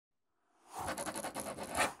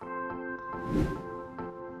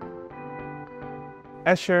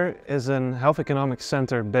EsCHER is a health economics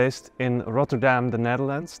center based in Rotterdam, the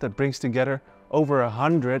Netherlands, that brings together over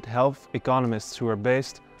 100 health economists who are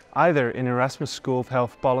based either in Erasmus School of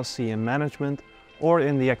Health Policy and Management or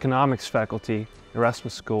in the economics faculty,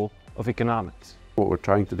 Erasmus School of Economics. What we're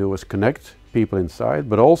trying to do is connect people inside,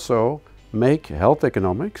 but also make health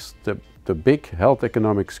economics, the big health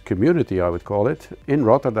economics community, I would call it, in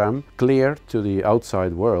Rotterdam, clear to the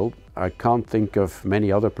outside world. I can't think of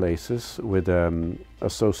many other places with an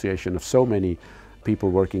association of so many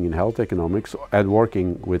people working in health economics and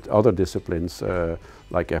working with other disciplines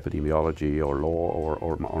like epidemiology or law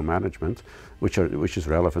or management, which is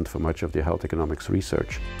relevant for much of the health economics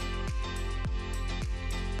research.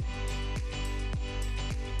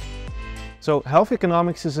 So health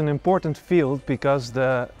economics is an important field because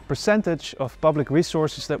the percentage of public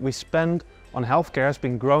resources that we spend on healthcare has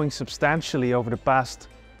been growing substantially over the past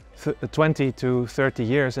 20 to 30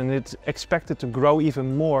 years, and it's expected to grow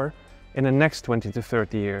even more in the next 20 to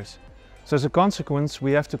 30 years. So as a consequence,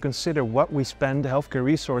 we have to consider what we spend healthcare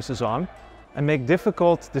resources on and make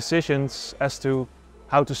difficult decisions as to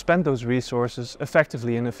how to spend those resources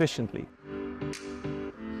effectively and efficiently.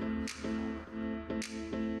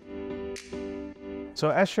 So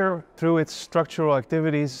EsCHER, through its structural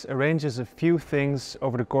activities, arranges a few things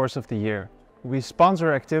over the course of the year. We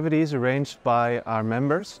sponsor activities arranged by our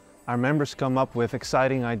members. Our members come up with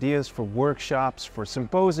exciting ideas for workshops, for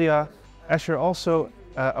symposia. EsCHER also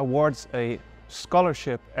awards a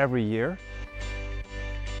scholarship every year.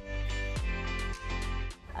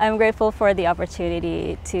 I'm grateful for the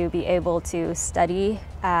opportunity to be able to study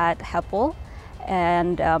at HEPL.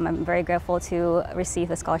 And I'm very grateful to receive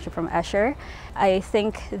a scholarship from EsCHER. I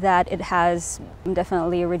think that it has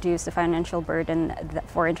definitely reduced the financial burden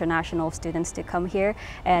for international students to come here,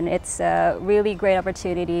 and it's a really great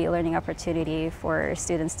opportunity, learning opportunity for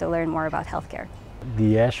students to learn more about healthcare.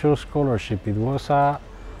 The EsCHER scholarship, it was a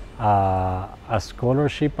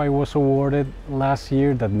scholarship I was awarded last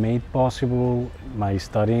year that made possible my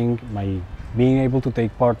studying, my being able to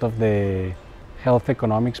take part of the Health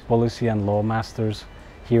Economics Policy and Law Masters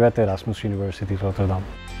here at Erasmus University Rotterdam.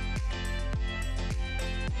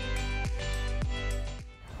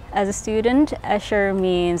 As a student, EsCHER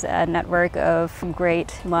means a network of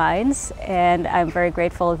great minds, and I'm very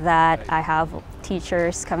grateful that I have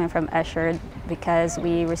teachers coming from EsCHER because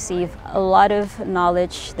we receive a lot of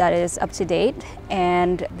knowledge that is up to date,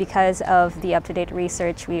 and because of the up-to-date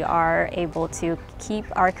research, we are able to keep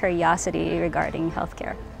our curiosity regarding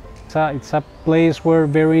healthcare. It's a place where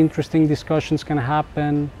very interesting discussions can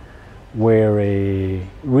happen, where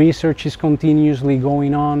research is continuously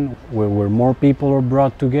going on, where more people are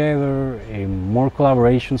brought together, and more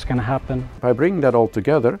collaborations can happen. By bringing that all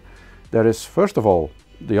together, there is first of all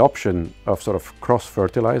the option of sort of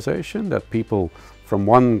cross-fertilization, that people from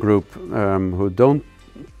one group who don't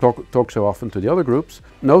talk so often to the other groups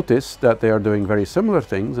notice that they are doing very similar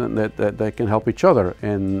things and that they can help each other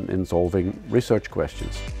in solving research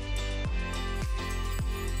questions.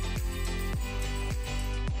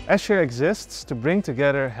 EsCHER exists to bring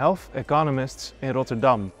together health economists in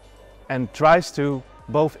Rotterdam and tries to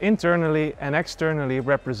both internally and externally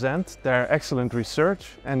represent their excellent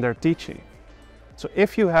research and their teaching. So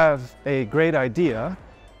if you have a great idea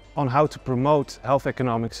on how to promote health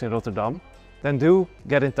economics in Rotterdam, then do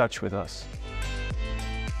get in touch with us.